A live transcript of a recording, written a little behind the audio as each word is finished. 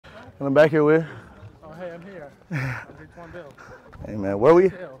And I'm back here with. Oh, hey, I'm here. I'm Twan Bill. Hey, man, where we?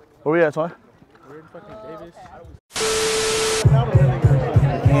 Where we at, Twan? We're in fucking Davis.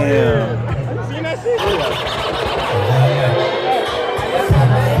 Yeah. Have you seen that shit?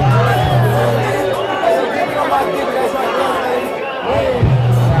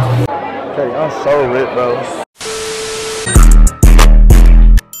 Okay, I'm so lit, bro.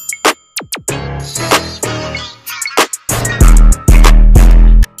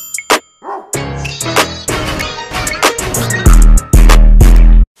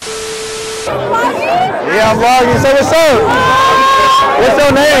 Yeah, I'm vlogging. So what's up? What's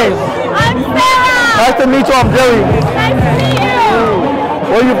your name? I'm Sarah. Nice to meet you. I'm Joey. Nice to meet you.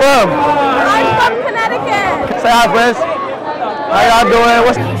 Where are you from? I'm from Connecticut. Say hi, friends. How y'all doing?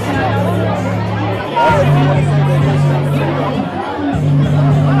 What's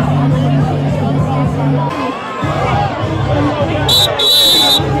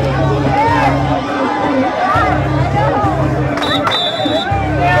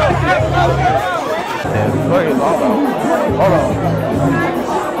Hold on.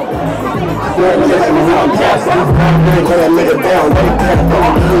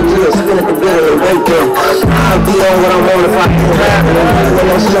 I'll be on what I'm on if I can happen.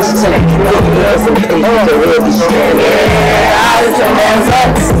 Let's just take it. I was your man's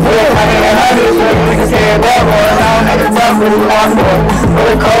up. We're coming in hundreds. We can say it well, boy. Now I'm making tough when we walk for it. For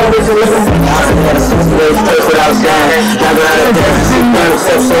the cold is a little bit. I was in a situation straight without standing. Now we're out of difference. None of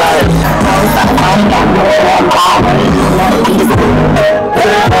such life.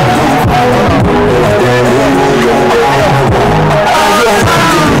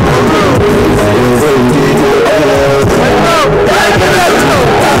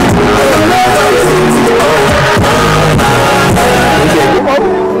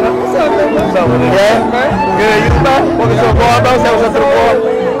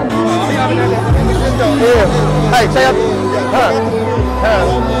 Hey, say up.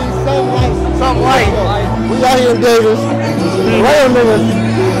 Something light. We out here in Davis. Real niggas.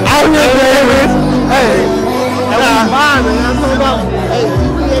 Out here in Davis. Hey. That was fine, man. I'm talking about. Hey,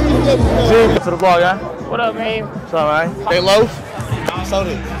 to the vlog, yeah? What up, man? What's up, man? They loaf? So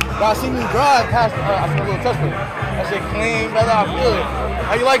did. Bro, I seen you drive past I feel a little touch with it. That shit clean, brother. I feel it.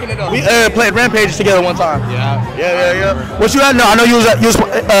 How you liking it though? We played Rampage together one time. Yeah. What you at? No, I know you was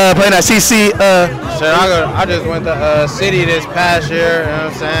playing at CC. Shit, I just went to City this past year. You know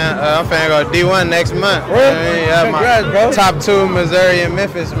what I'm saying? I'm finna go D1 next month. Really? Yeah, Congrats, my bro. top 2, Missouri and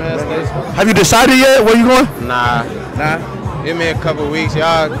Memphis, man. Have you decided yet where you going? Nah. Give me a couple weeks.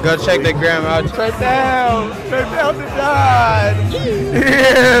 Y'all go check the gram out. Straight down to God.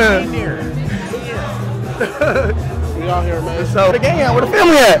 Yeah. We out here, man. So the gang at? Where the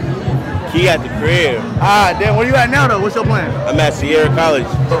family at? He at the crib. Ah, damn. Where you at now, though? What's your plan? I'm at Sierra College.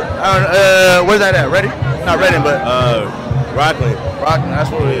 Where's that at? Ready? Not Reading, but Rockland. Rockland. That's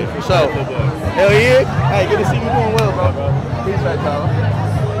what it is. So, hell yeah. Hey, good to see you doing well, bro. Peace out, y'all.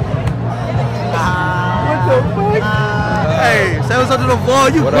 What the fuck? Hey, say what's up to the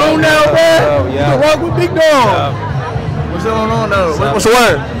vlog. You grown now, man. You can rock with Big Dog. What's going on, though? What's the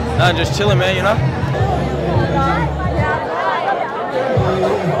word? Nah, just chilling, man. You know.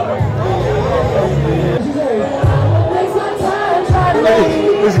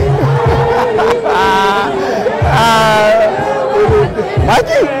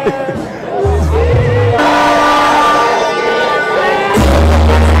 Mikey?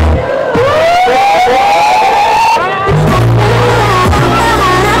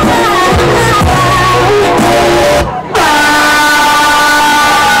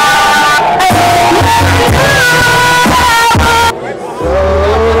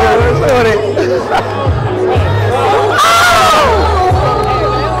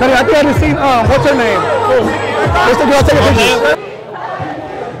 I think I just seen, what's her name? What's the girl taking pictures?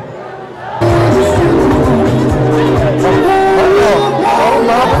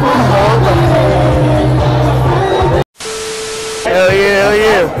 Hell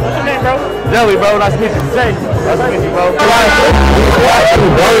yeah. What's your name, bro? Joey, bro. Nice to meet you. Jay. Nice to meet you, bro.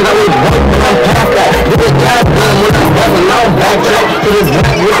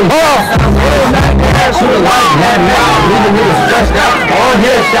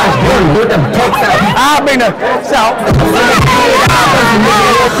 I'll bring the south.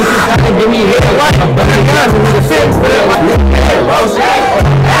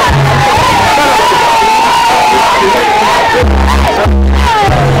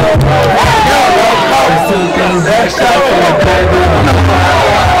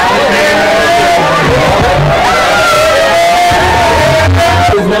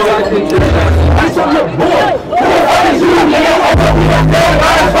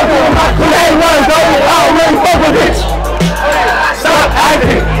 Boy,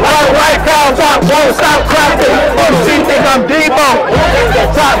 Don't stop clapping. Oh, she think I'm Debo.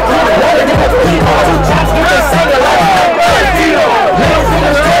 Top.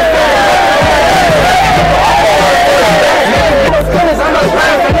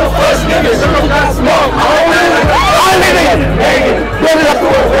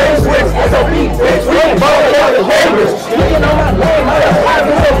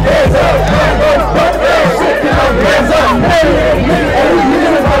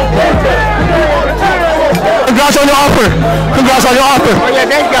 Congrats on your offer. Congrats on your offer. Oh yeah,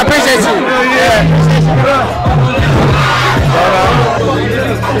 thank you. I appreciate you.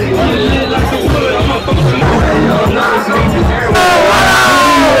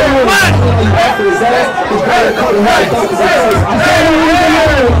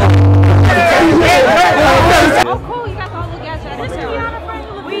 Oh, cool. You got the whole gas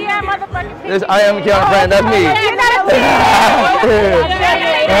out. We are motherfucking. This I am Keanu Friend. That's me.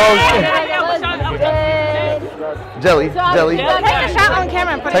 Jelly. Take a shot on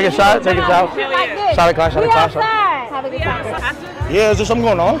camera and put Take a shot. Take a shot. like Shot o'clock. Shot o'clock. Have a good time. Yeah, is there something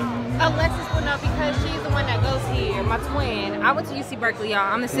going on? Alexis will know because she's the one that goes here. My twin. I went to UC Berkeley,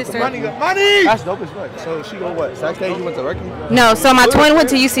 y'all. I'm the sister. Money. That's dope as fuck. So she go what? Sac State, you went to Berkeley? No, so my twin went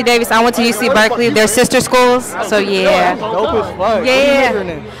to UC Davis. I went to UC Berkeley. They're sister schools. So yeah. Dope as fuck. Yeah.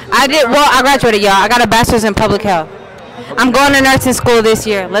 I did. Well, I graduated, y'all. I got a bachelor's in public health. I'm going to nursing school this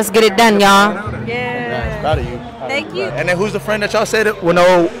year. Let's get it done, y'all. Yeah. Proud of you. Thank you. And then who's the friend that y'all said it will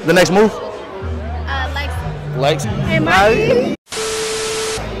know the next move? Lex. Hey, Mike.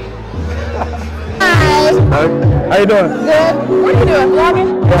 Hi. How you doing? Good. What are you doing? Vlogging?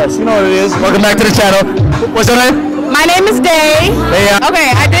 Yes, you know what it is. Welcome back to the channel. What's your name? My name is Day. Hey,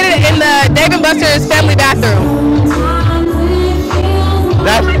 Okay, I did it in the Dave & Buster's family bathroom.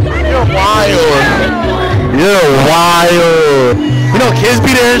 You're wild. You're wild. You know kids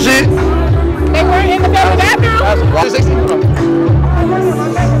be there and shit? They were in the family bathroom? That's wild.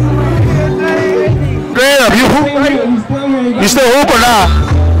 Graham, you hoop? You still hoop or not?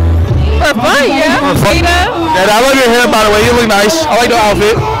 For fun, yeah. Yeah, I love your hair, by the way. You look nice. I like the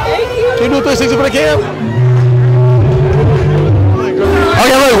outfit. Can you do a 360 for the cam?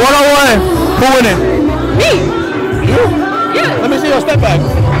 Okay, look, one-on-one. Who winning? Me. You? Yeah. Let me see your step back.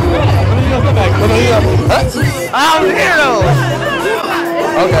 I'm here though.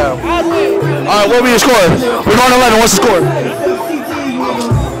 Okay. Alright, what will be your score? We're going 11. What's the score?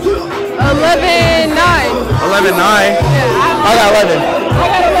 11-9. 11-9? I got 11.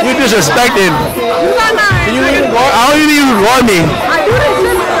 You disrespected. You got 9. Can you even guard? I don't even use guard me. I do this.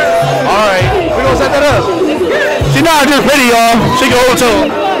 Alright. We're going to set that up. She's not just pretty, y'all. She can hold too.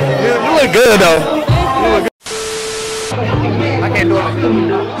 You look good though. You look good. I can't do it.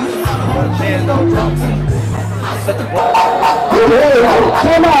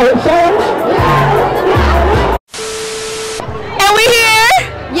 And we here.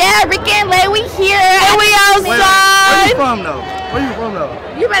 Yeah, Ricky and Lay, we here. And we Where you outside. from though? Where you from though?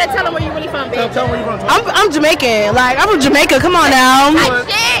 You better tell them where you really from, bitch. Tell me where you from. I'm Jamaican. Like, I'm from Jamaica. Come on now.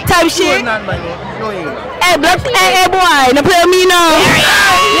 Type shit. Not like that. You ain't. Hey, black, hey, boy. No play with me now.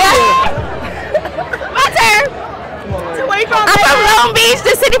 Yeah. My turn. So where you from? I'm from Long Beach,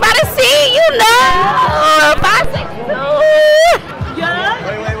 the city by the sea, you know. 562. Yeah.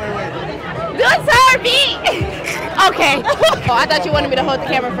 Wait. Good turkey. Okay. Oh, I thought you wanted me to hold the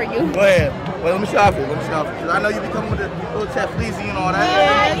camera for you. Go ahead. Well, let me stop it. Cause I know you be coming with the little Chef Fleazy and all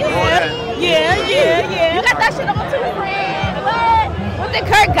that. Yeah. You got that shit on too, friend. What? With the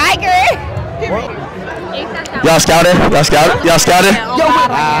Kurt Geiger. Y'all scouted? Yo,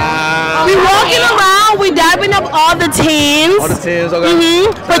 we walking around, we dabbing up all the teams. All the teams, okay.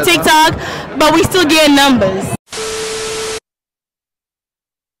 For TikTok, but we still getting numbers.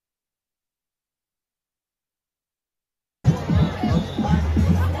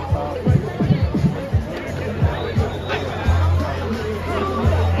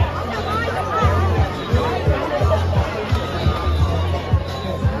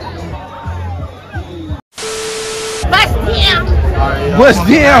 What's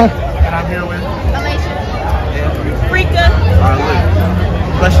down? And I'm here with Alicia. Rika. Alright, look.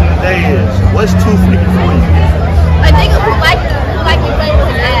 Question of the day is, what's too freaky for you? A nigga who like you play with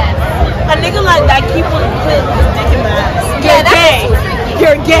his ass. A nigga like that keep on putting his dick in my ass. Yeah, that's too freaky.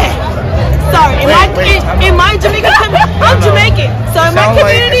 You're gay. Sorry, in my Jamaican community, I'm Jamaican. So in my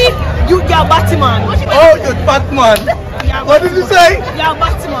community, y'all Batman. Oh, you're Batman. What did you say? Y'all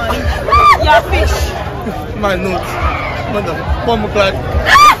Batman. Y'all fish. My notes. Mother, bomb clock.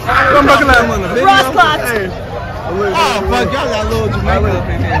 Come back like mother. Ross clock. Hey. Oh, fuck, y'all got a little Jamaican up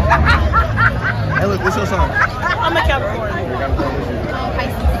in here. Hey, look, what's your song? I'm a Capricorn.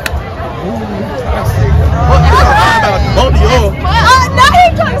 Both of y'all. No, he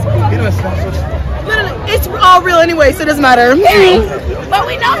ain't trying to He done smashed with you. Literally, it's all real anyway, so it doesn't matter. But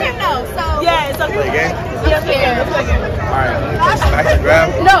we know him though, so. Yeah, it's okay. Play a game? Yes, yeah. Alright, smack the grab.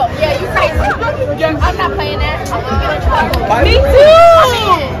 No, yeah, you crazy. I'm not playing that. I'm gonna get in trouble. Me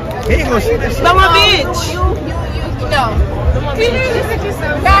too. He ain't gonna see this shit. But my bitch. You no.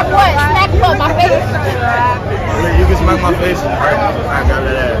 Grab what? Smack what? My face? You can smack my face. Alright, I got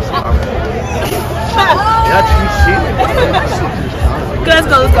that ass. Yeah, you shit. Let's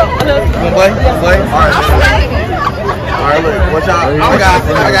go. You wanna play? Alright. Alright, look, what y'all? I got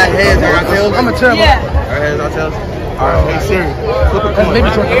heads, I got tails. I'm a tail. Yeah. Alright, heads, I tails. Alright, hey Siri, flip a coin. Maybe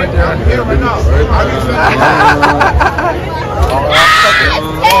right there.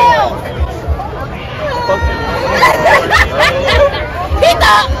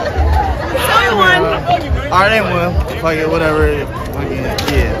 Alright, they won. Fuck it, whatever.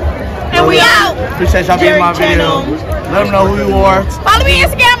 Yeah. And we out. Appreciate y'all being in my video. Let them know who you are. Follow me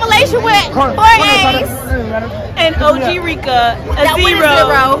Instagram, Malaysia with 4 A's. And OG Rika, a That one is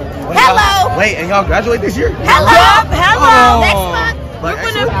zero. Hello. Wait, and y'all graduate this year? Hello. Hello. Next month. Like,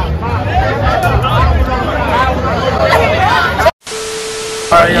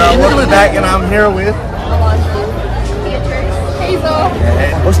 alright, y'all, welcome back, and I'm here with Hazel.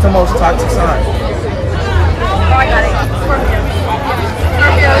 what's the most toxic sign? Oh, I got it.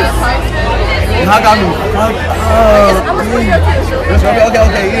 I got me. I'm a Scorpio too.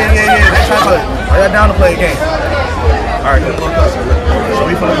 Okay, yeah. Next time, are y'all down to play a game? Alright, good luck. So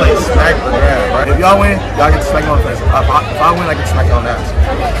we finna play smack or grab, right? If y'all win, y'all get to smack me on the face. If I win, I get to smack you on the ass.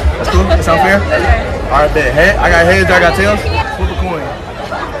 That's cool? That sound fair? Alright, bet. Head, I got heads, I got tails. Flip a coin.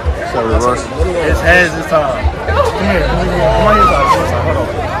 So reverse. It's heads this time. Come here. Come on your side. Hold on.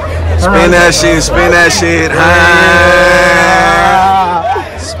 Spin that shit. Spin that shit.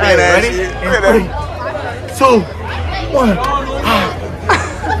 Spin that shit. 3, 2, 1.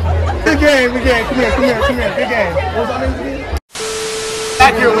 Good game. Come here. Good game. What was our name again?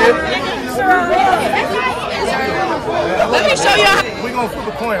 Back here with. Let me show y'all. We're gonna flip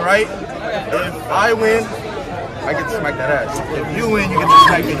a coin, right? If I win, I get to smack that ass. If you win, you get to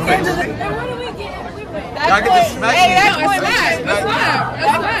smack me in the face. Y'all get to smack me. That's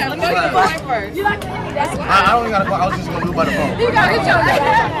fine. Let's go first. I don't even gotta go. I was just gonna do it by the phone. You gotta hit your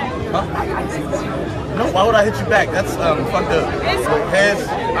Huh? No, why would I hit you back? That's fucked up. Heads,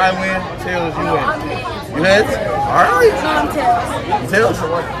 I win. Tails, you win. You heads? Alright. No, I'm tails. Tails?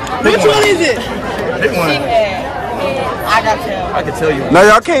 Which one is it? Pick one. I got tails. I can tell you. No,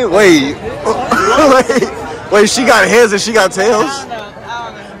 y'all can't wait. Wait, she got heads and she got tails?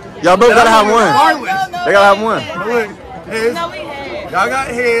 Y'all both gotta have one. They gotta have one. Look, heads. Y'all got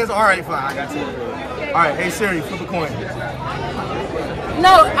heads. Alright, fine. I got tails. Alright, hey Siri, flip a coin.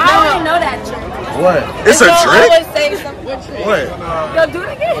 No, I already know that trick. What? It's a trick? Always say something. What? Yo, do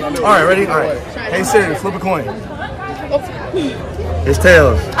it again. Alright, ready? Alright. Hey Siri, flip a coin. It's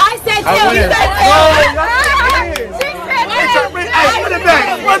tails. I said I tails. win. You said tails. She said tails. Hey, run it back.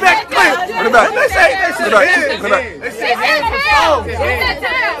 Run it back. Put it back. They say heads. Put it back. They She say said heads for tails. souls. She said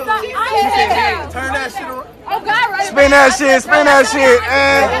tails. I said tails. Turn that shit around. Oh, God, right. Spin that shit. Spin that shit.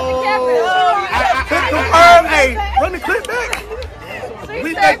 Confirm. Hey, run the clip back.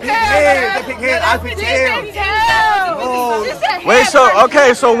 We pick heads. They pick heads. I pick tails. Oh. Wait,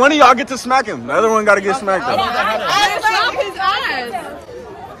 so one of y'all get to smack him. The other one gotta get smacked though. I slap his eyes.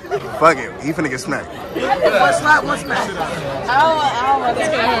 Fuck it. He finna get smacked. One slap, one smack. I don't want this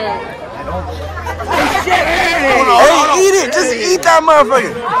to hurt. Hey, eat it. Just eat that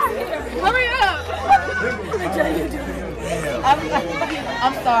motherfucker. Hurry up.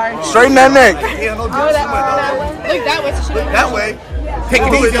 I'm sorry. Straighten that neck. Yeah, no joke. Look that way. So That way. Take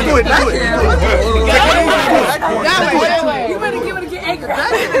it easy. Do it. that way. You better give it a get angry.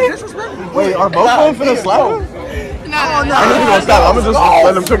 Wait, are both of them finna slap him? No. I'm just gonna stop. I'm gonna just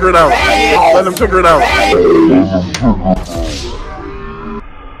let them figure it out. Let them figure it out.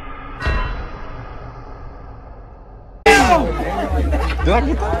 Did I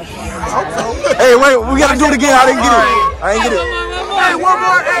get that? Hey, wait, we gotta do it again. I didn't get it. I didn't get it. Hey, one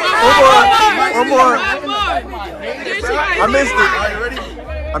more. One more. I missed it. Are you ready?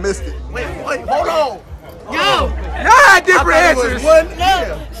 I missed it. Wait, hold on. Yo. Y'all had different answers. One, You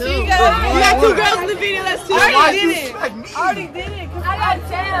got two girls in the video. That's two. I already did it. I got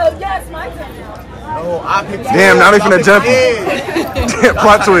tails. Yes, my tails. No, I picked tails. Damn, now they finna jump Yeah. him.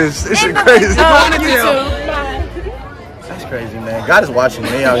 Plot twist. This shit crazy. That's crazy, man. God is watching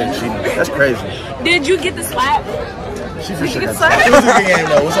me out here cheating. That's crazy. Did you get the slap? She for sure. It was a good game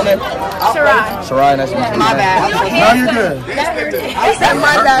though. What's her name? Sarai. Sarai, nice to meet you. My bad. No, you're good. That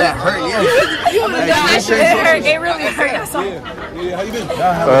my bad. That hurt you. It hurt. It really hurt. That's all. Yeah, how you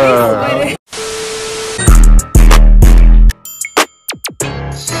been?